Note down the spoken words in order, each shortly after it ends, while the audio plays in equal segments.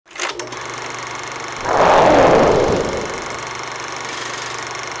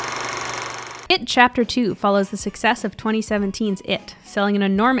It Chapter 2 follows the success of 2017's It, selling an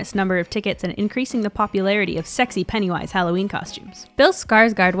enormous number of tickets and increasing the popularity of sexy Pennywise Halloween costumes. Bill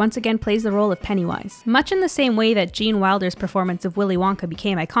Skarsgård once again plays the role of Pennywise. Much in the same way that Gene Wilder's performance of Willy Wonka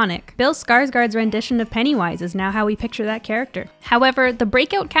became iconic, Bill Skarsgård's rendition of Pennywise is now how we picture that character. However, the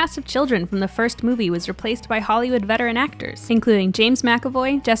breakout cast of children from the first movie was replaced by Hollywood veteran actors, including James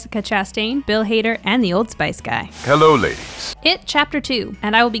McAvoy, Jessica Chastain, Bill Hader, and the Old Spice guy. Hello, ladies. It Chapter 2,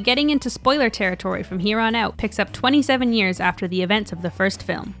 and I will be getting into spoiler territory from here on out, picks up 27 years after the events of the first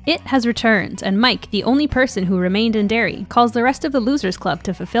film. It has returned, and Mike, the only person who remained in Derry, calls the rest of the Losers Club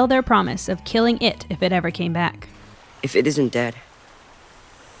to fulfill their promise of killing it if it ever came back. If it isn't dead,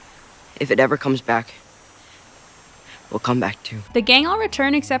 if it ever comes back, we'll come back too. The gang all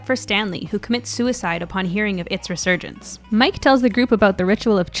return except for Stanley, who commits suicide upon hearing of its resurgence. Mike tells the group about the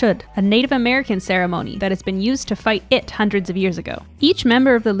ritual of Chud, a Native American ceremony that has been used to fight it hundreds of years ago. Each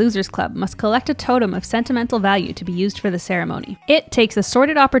member of the Losers Club must collect a totem of sentimental value to be used for the ceremony. It takes a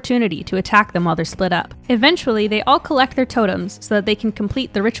sordid opportunity to attack them while they're split up. Eventually, they all collect their totems so that they can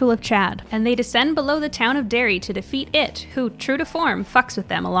complete the ritual of Chad, and they descend below the town of Derry to defeat it, who, true to form, fucks with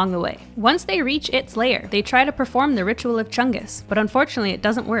them along the way. Once they reach its lair, they try to perform the ritual of Chungus, but unfortunately it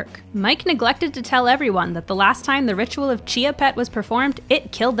doesn't work. Mike neglected to tell everyone that the last time the ritual of Chia Pet was performed,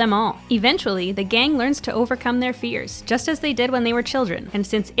 it killed them all. Eventually, the gang learns to overcome their fears, just as they did when they were children, and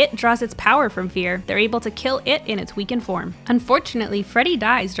since it draws its power from fear, they're able to kill it in its weakened form. Unfortunately, Freddy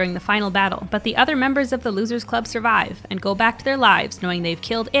dies during the final battle, but the other members of the Losers Club survive, and go back to their lives knowing they've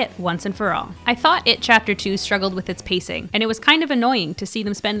killed it once and for all. I thought It Chapter 2 struggled with its pacing, and it was kind of annoying to see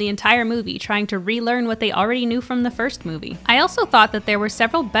them spend the entire movie trying to relearn what they already knew from the first movie. I also thought that there were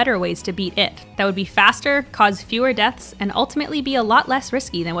several better ways to beat it, that would be faster, cause fewer deaths, and ultimately be a lot less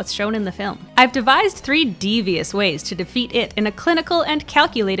risky than what's shown in the film. I've devised 3 devious ways to defeat it in a clinical and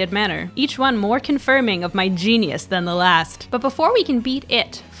calculated manner, each one more confirming of my genius than the last. But before we can beat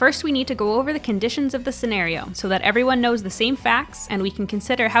it, first we need to go over the conditions of the scenario so that everyone knows the same facts and we can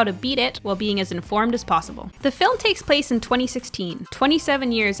consider how to beat it while being as informed as possible. The film takes place in 2016,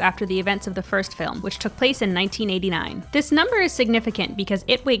 27 years after the events of the first film, which took place in 1989. This number is significant because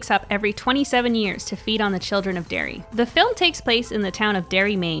it wakes up every 27 years to feed on the children of Derry. The film takes place in the town of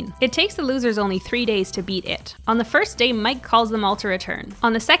Derry, Maine. It takes the losers only 3 days to beat it. On the first day, Mike calls them all to return.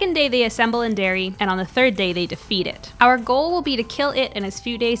 On the second day, they assemble in Derry, and on the third day, they defeat it. Our goal will be to kill it in as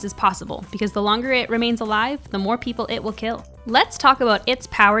few days as possible, because the longer it remains alive, the more people it will kill. Let's talk about its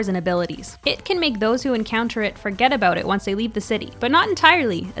powers and abilities. It can make those who encounter it forget about it once they leave the city, but not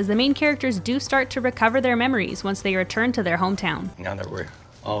entirely, as the main characters do start to recover their memories once they return to their hometown. Now that we're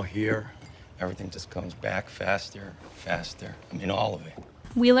all here, everything just comes back faster, faster. I mean, all of it.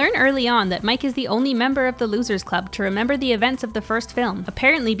 We learn early on that Mike is the only member of the Losers Club to remember the events of the first film,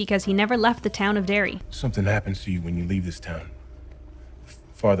 apparently because he never left the town of Derry. Something happens to you when you leave this town. The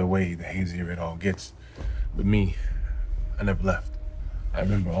farther away, the hazier it all gets. But me, I never left. I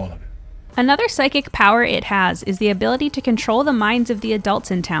remember all of it. Another psychic power it has is the ability to control the minds of the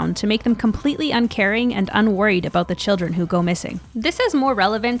adults in town to make them completely uncaring and unworried about the children who go missing. This has more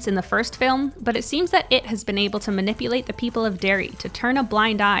relevance in the first film, but it seems that it has been able to manipulate the people of Derry to turn a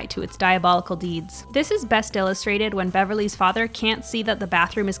blind eye to its diabolical deeds. This is best illustrated when Beverly's father can't see that the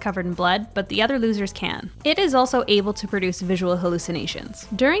bathroom is covered in blood, but the other losers can. It is also able to produce visual hallucinations.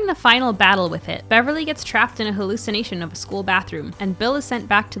 During the final battle with it, Beverly gets trapped in a hallucination of a school bathroom, and Bill is sent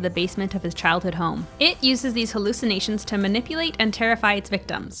back to the basement of his childhood home. It uses these hallucinations to manipulate and terrify its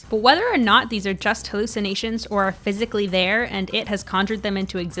victims, but whether or not these are just hallucinations or are physically there and it has conjured them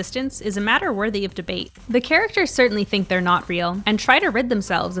into existence is a matter worthy of debate. The characters certainly think they're not real, and try to rid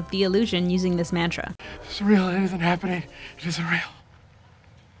themselves of the illusion using this mantra. It's real, it isn't happening, it isn't real.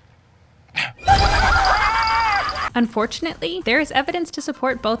 Unfortunately, there is evidence to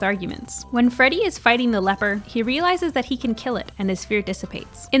support both arguments. When Freddy is fighting the leper, he realizes that he can kill it, and his fear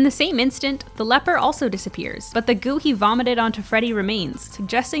dissipates. In the same instant, the leper also disappears, but the goo he vomited onto Freddy remains,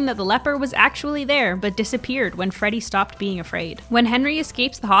 suggesting that the leper was actually there but disappeared when Freddy stopped being afraid. When Henry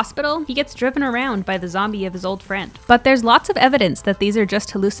escapes the hospital, he gets driven around by the zombie of his old friend. But there's lots of evidence that these are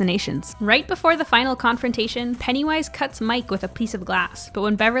just hallucinations. Right before the final confrontation, Pennywise cuts Mike with a piece of glass, but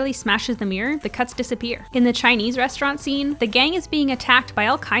when Beverly smashes the mirror, the cuts disappear. In the Chinese restaurant scene, the gang is being attacked by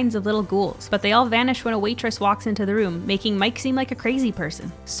all kinds of little ghouls, but they all vanish when a waitress walks into the room, making Mike seem like a crazy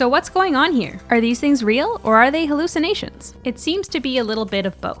person. So what's going on here? Are these things real, or are they hallucinations? It seems to be a little bit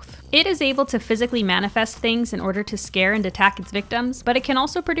of both. It is able to physically manifest things in order to scare and attack its victims, but it can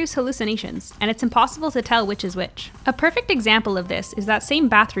also produce hallucinations, and it's impossible to tell which is which. A perfect example of this is that same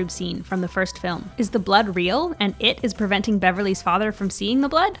bathroom scene from the first film. Is the blood real, and it is preventing Beverly's father from seeing the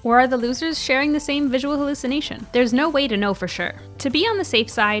blood? Or are the losers sharing the same visual hallucination? There's no way to know for sure. To be on the safe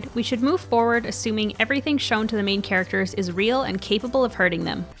side, we should move forward assuming everything shown to the main characters is real and capable of hurting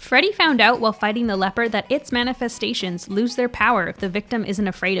them. Freddy found out while fighting the leper that its manifestations lose their power if the victim isn't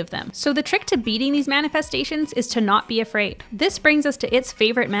afraid of them. So the trick to beating these manifestations is to not be afraid. This brings us to its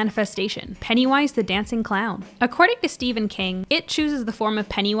favorite manifestation, Pennywise the dancing clown. According to Stephen King, it chooses the form of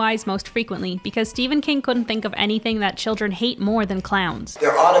Pennywise most frequently because Stephen King couldn't think of anything that children hate more than clowns.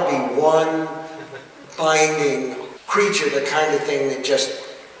 There ought to be one binding creature, the kind of thing that just,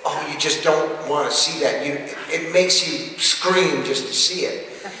 oh, you just don't want to see that. It makes you scream just to see it.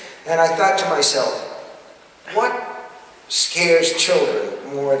 And I thought to myself, what scares children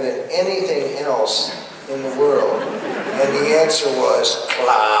more than anything else in the world? And the answer was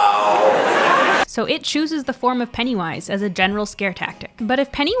clown. So it chooses the form of Pennywise as a general scare tactic. But if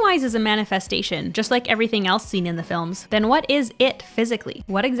Pennywise is a manifestation, just like everything else seen in the films, then what is it physically?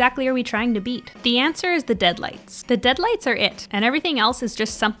 What exactly are we trying to beat? The answer is the deadlights. The deadlights are it, and everything else is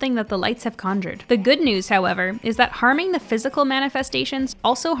just something that the lights have conjured. The good news, however, is that harming the physical manifestations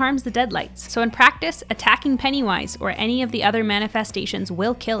also harms the deadlights. So in practice, attacking Pennywise or any of the other manifestations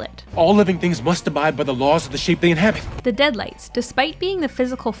will kill it. All living things must abide by the laws of the shape they inhabit. The deadlights, despite being the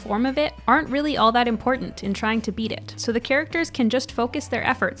physical form of it, aren't really all that important in trying to beat it, so the characters can just focus their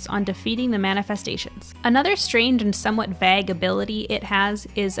efforts on defeating the manifestations. Another strange and somewhat vague ability it has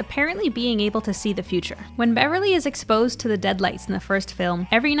is apparently being able to see the future. When Beverly is exposed to the deadlights in the first film,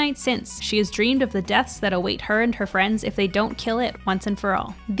 every night since, she has dreamed of the deaths that await her and her friends if they don't kill it once and for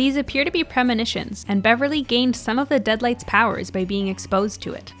all. These appear to be premonitions, and Beverly gained some of the deadlight's powers by being exposed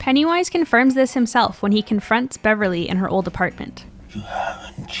to it. Pennywise confirms this himself when he confronts Beverly in her old apartment. You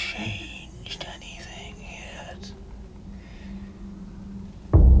haven't changed anything yet.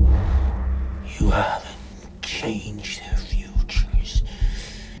 You haven't changed their futures.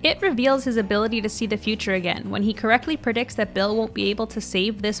 It reveals his ability to see the future again when he correctly predicts that Bill won't be able to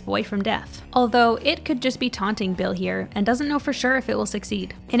save this boy from death. Although it could just be taunting Bill here and doesn't know for sure if it will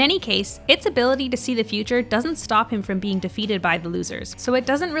succeed. In any case, its ability to see the future doesn't stop him from being defeated by the losers, so it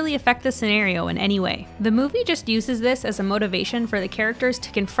doesn't really affect the scenario in any way. The movie just uses this as a motivation for the characters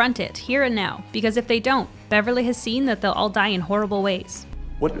to confront it here and now, because if they don't, Beverly has seen that they'll all die in horrible ways.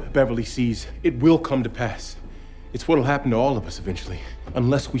 What Beverly sees, it will come to pass. It's what'll happen to all of us eventually,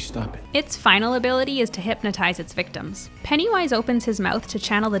 unless we stop it. Its final ability is to hypnotize its victims. Pennywise opens his mouth to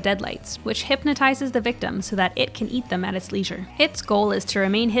channel the deadlights, which hypnotizes the victim so that it can eat them at its leisure. Its goal is to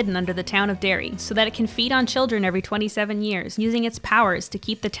remain hidden under the town of Derry, so that it can feed on children every 27 years, using its powers to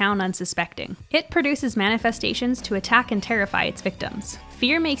keep the town unsuspecting. It produces manifestations to attack and terrify its victims.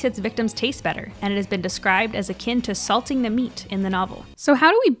 Fear makes its victims taste better, and it has been described as akin to salting the meat in the novel. So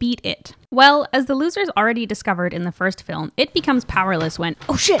how do we beat it? Well, as the losers already discovered in the first film, it becomes powerless when—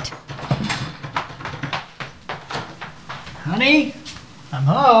 oh shit! Honey, I'm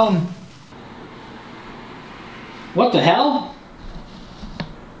home. What the hell?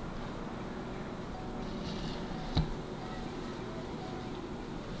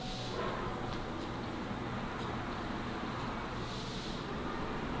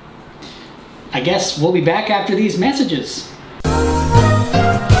 I guess we'll be back after these messages.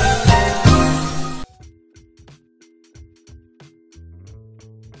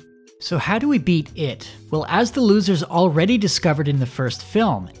 So how do we beat it? Well, as the losers already discovered in the first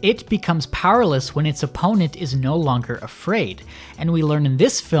film, it becomes powerless when its opponent is no longer afraid. And we learn in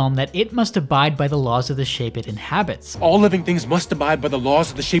this film that it must abide by the laws of the shape it inhabits. All living things must abide by the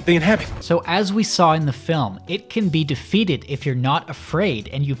laws of the shape they inhabit. So as we saw in the film, it can be defeated if you're not afraid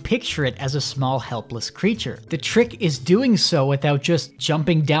and you picture it as a small helpless creature. The trick is doing so without just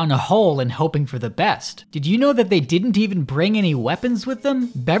jumping down a hole and hoping for the best. Did you know that they didn't even bring any weapons with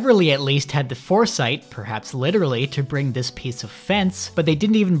them? Beverly at least had the foresight, perhaps literally, to bring this piece of fence, but they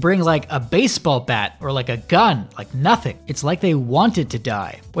didn't even bring like a baseball bat or like a gun, like nothing. It's like they wanted to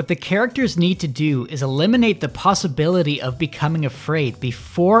die. What the characters need to do is eliminate the possibility of becoming afraid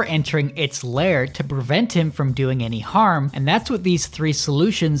before entering its lair to prevent him from doing any harm, and that's what these three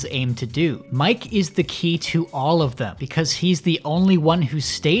solutions aim to do. Mike is the key to all of them, because he's the only one who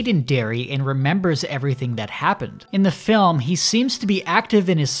stayed in Derry and remembers everything that happened. In the film, he seems to be active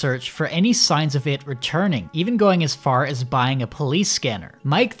in his search for any signs of it returning returning, even going as far as buying a police scanner.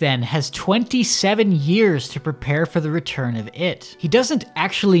 Mike then has 27 years to prepare for the return of it. He doesn't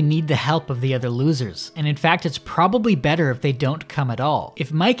actually need the help of the other losers, and in fact it's probably better if they don't come at all.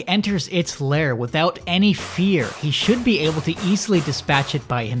 If Mike enters its lair without any fear, he should be able to easily dispatch it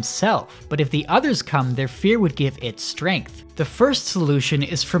by himself, but if the others come, their fear would give it strength. The first solution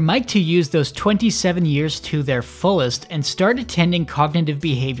is for Mike to use those 27 years to their fullest and start attending cognitive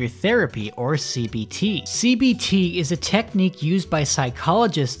behavior therapy, or CBT. CBT is a technique used by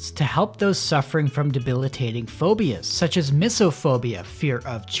psychologists to help those suffering from debilitating phobias, such as misophobia, fear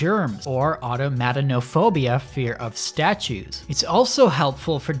of germs, or automatanophobia, fear of statues. It's also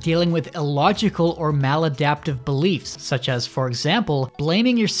helpful for dealing with illogical or maladaptive beliefs, such as, for example,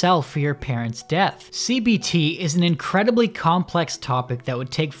 blaming yourself for your parents' death. CBT is an incredibly complex topic that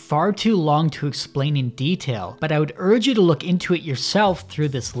would take far too long to explain in detail, but I would urge you to look into it yourself through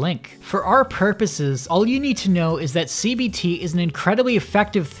this link. For our purposes, all you need to know is that CBT is an incredibly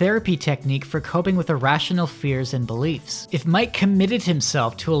effective therapy technique for coping with irrational fears and beliefs. If Mike committed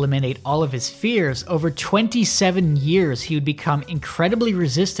himself to eliminate all of his fears, over 27 years he would become incredibly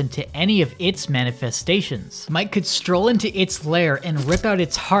resistant to any of its manifestations. Mike could stroll into its lair and rip out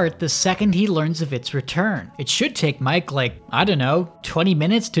its heart the second he learns of its return. It should take Mike like, I don't know, 20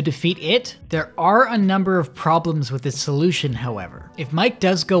 minutes to defeat it? There are a number of problems with this solution, however. If Mike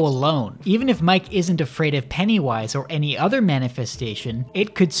does go alone, even if Mike isn't afraid of Pennywise or any other manifestation,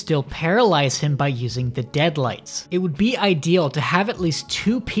 it could still paralyze him by using the deadlights. It would be ideal to have at least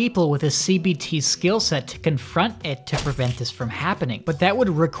 2 people with a CBT skill set to confront it to prevent this from happening, but that would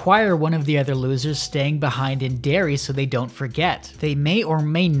require one of the other losers staying behind in Derry so they don't forget. They may or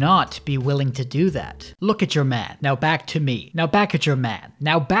may not be willing to do that. Look at your man, now back to me. Now back at your man.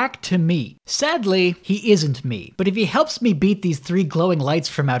 Now back to me. Sadly, he isn't me, but if he helps me beat these 3 glowing lights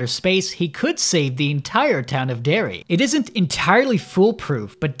from outer space, he could save the entire town of Derry. It isn't entirely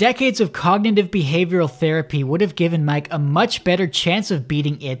foolproof, but decades of cognitive behavioral therapy would have given Mike a much better chance of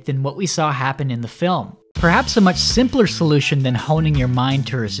beating it than what we saw happen in the film. Perhaps a much simpler solution than honing your mind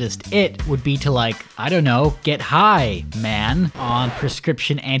to resist it would be to, like, I don't know, get high, man, on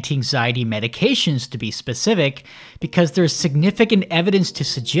prescription anti-anxiety medications to be specific, because there's significant evidence to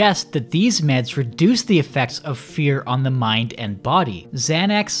suggest that these meds reduce the effects of fear on the mind and body.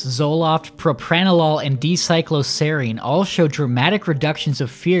 Xanax, Zoloft, propranolol, and D-cycloserine all show dramatic reductions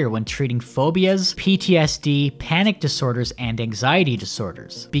of fear when treating phobias, PTSD, panic disorders, and anxiety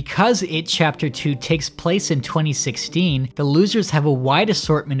disorders. Because It Chapter 2 takes place in 2016, the losers have a wide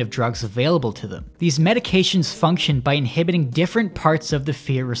assortment of drugs available to them. These medications function by inhibiting different parts of the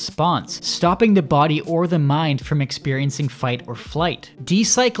fear response, stopping the body or the mind from experiencing fight or flight.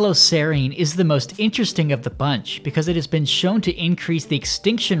 D-cycloserine is the most interesting of the bunch because it has been shown to increase the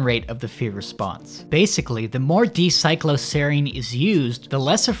extinction rate of the fear response. Basically, the more D-cycloserine is used, the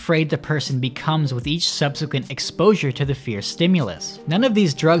less afraid the person becomes with each subsequent exposure to the fear stimulus. None of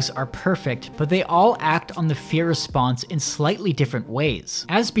these drugs are perfect, but they all act on the fear response in slightly different ways.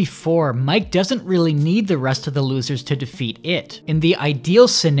 As before, Mike doesn't really need the rest of the losers to defeat it. In the ideal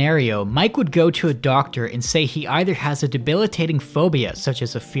scenario, Mike would go to a doctor and say he either has a debilitating phobia, such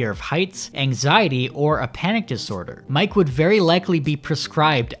as a fear of heights, anxiety, or a panic disorder. Mike would very likely be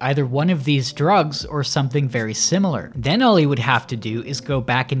prescribed either one of these drugs or something very similar. Then all he would have to do is go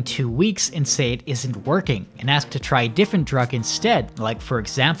back in 2 weeks and say it isn't working, and ask to try a different drug instead, like for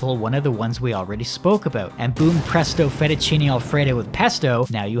example one of the ones we already spoke about. And boom presto fettuccine alfredo with pesto,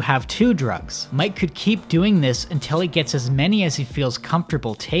 now you have 2 drugs. Mike could keep doing this until he gets as many as he feels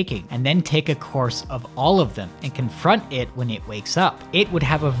comfortable taking, and then take a course of all of them and confront it when it wakes up. It would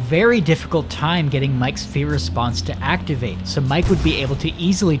have a very difficult time getting Mike's fear response to activate, so Mike would be able to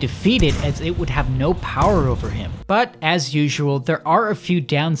easily defeat it as it would have no power over him. But as usual, there are a few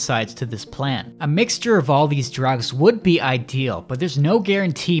downsides to this plan. A mixture of all these drugs would be ideal, but there's no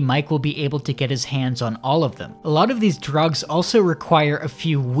guarantee Mike will be able to get his hands on all of them. A lot of these drugs also require a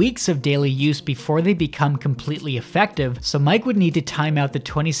few weeks of daily use before they become completely effective, so Mike would need to time out the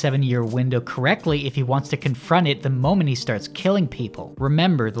 27-year window correctly if he wants to confront it the moment he starts killing people.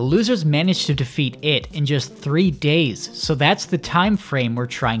 Remember, the losers managed to defeat it in just 3 days, so that's the time frame we're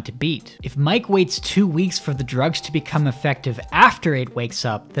trying to beat. If Mike waits 2 weeks for the drugs to become effective after it wakes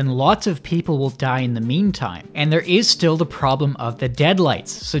up, then lots of people will die in the meantime. And there is still the problem of the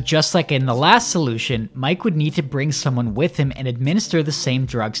deadlights, so just like in the last solution, solution, Mike would need to bring someone with him and administer the same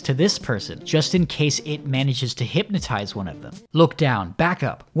drugs to this person, just in case it manages to hypnotize one of them. Look down, back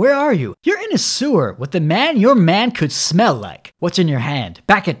up. Where are you? You're in a sewer with the man your man could smell like. What's in your hand?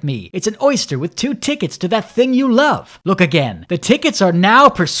 Back at me. It's an oyster with 2 tickets to that thing you love. Look again. The tickets are now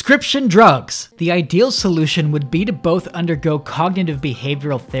prescription drugs. The ideal solution would be to both undergo cognitive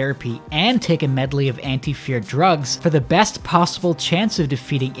behavioral therapy and take a medley of anti-fear drugs for the best possible chance of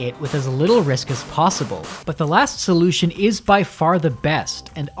defeating it with as little risk as possible. But the last solution is by far the best,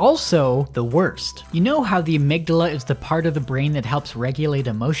 and also the worst. You know how the amygdala is the part of the brain that helps regulate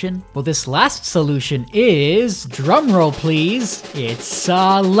emotion? Well, this last solution is, drumroll please, it's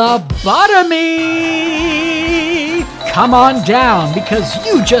a lobotomy! Come on down, because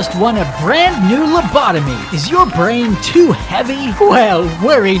you just won a brand new lobotomy. Is your brain too heavy? Well,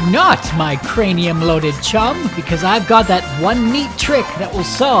 worry not, my cranium-loaded chum, because I've got that one neat trick that will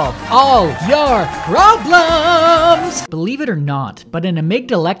solve all your problems! Believe it or not, but an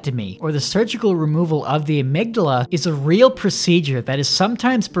amygdalectomy, or the surgical removal of the amygdala, is a real procedure that is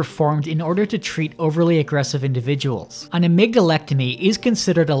sometimes performed in order to treat overly aggressive individuals. An amygdalectomy is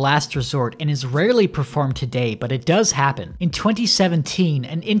considered a last resort and is rarely performed today, but it does happen. In 2017,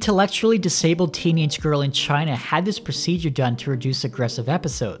 an intellectually disabled teenage girl in China had this procedure done to reduce aggressive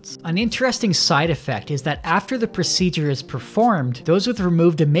episodes. An interesting side effect is that after the procedure is performed, those with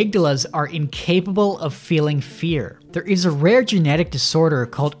removed amygdalas are incapable of feeling fear. There is a rare genetic disorder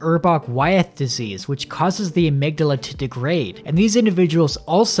called Urbach-Wyeth disease, which causes the amygdala to degrade, and these individuals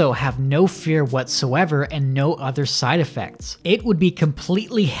also have no fear whatsoever and no other side effects. It would be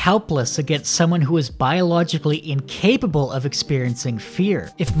completely helpless against someone who is biologically incapable of experiencing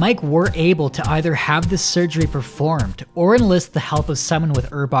fear. If Mike were able to either have this surgery performed or enlist the help of someone with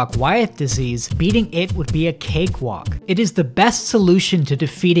Urbach-Wyeth disease, beating it would be a cakewalk. It is the best solution to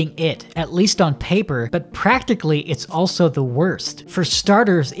defeating it, at least on paper, but practically it's also the worst. For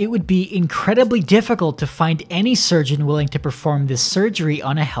starters, it would be incredibly difficult to find any surgeon willing to perform this surgery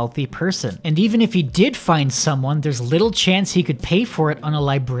on a healthy person. And even if he did find someone, there's little chance he could pay for it on a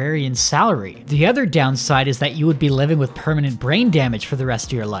librarian's salary. The other downside is that you would be living with permanent brain damage for the rest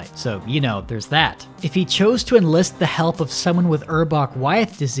of your life. So, you know, there's that. If he chose to enlist the help of someone with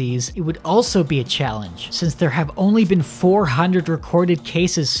Urbach-Wyeth disease, it would also be a challenge, since there have only been 400 recorded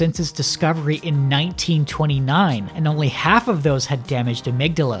cases since its discovery in 1929, and only half of those had damaged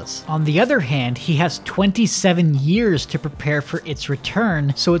amygdalas. On the other hand, he has 27 years to prepare for its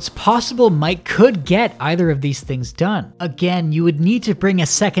return, so it's possible Mike could get either of these things done. Again, you would need to bring a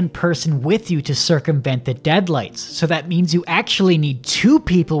second person with you to circumvent the deadlights, so that means you actually need 2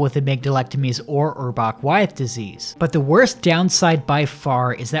 people with amygdalectomies or Urbach-Wyeth disease. But the worst downside by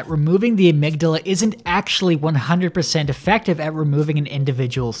far is that removing the amygdala isn't actually 100% effective at removing an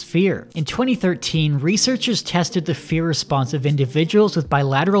individual's fear. In 2013, researchers tested the fear response of individuals with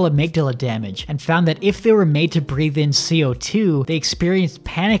bilateral amygdala damage and found that if they were made to breathe in CO2, they experienced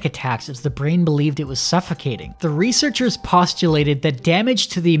panic attacks as the brain believed it was suffocating. The researchers postulated that damage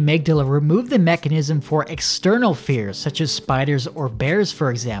to the amygdala removed the mechanism for external fears, such as spiders or bears,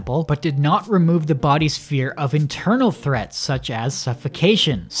 for example, but did not remove the body's fear of internal threats, such as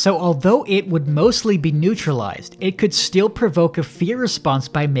suffocation. So although it would mostly be neutralized, it could still provoke a fear response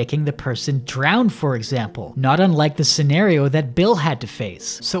by making the person drown, for example, not unlike the scenario that Bill had to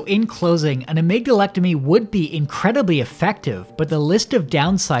face. So in closing, an amygdalectomy would be incredibly effective, but the list of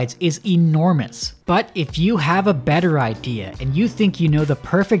downsides is enormous. But if you have a better idea and you think you know the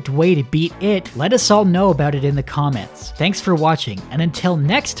perfect way to beat it, let us all know about it in the comments. Thanks for watching, and until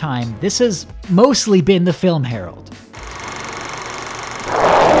next time, this has mostly been the Film Herald.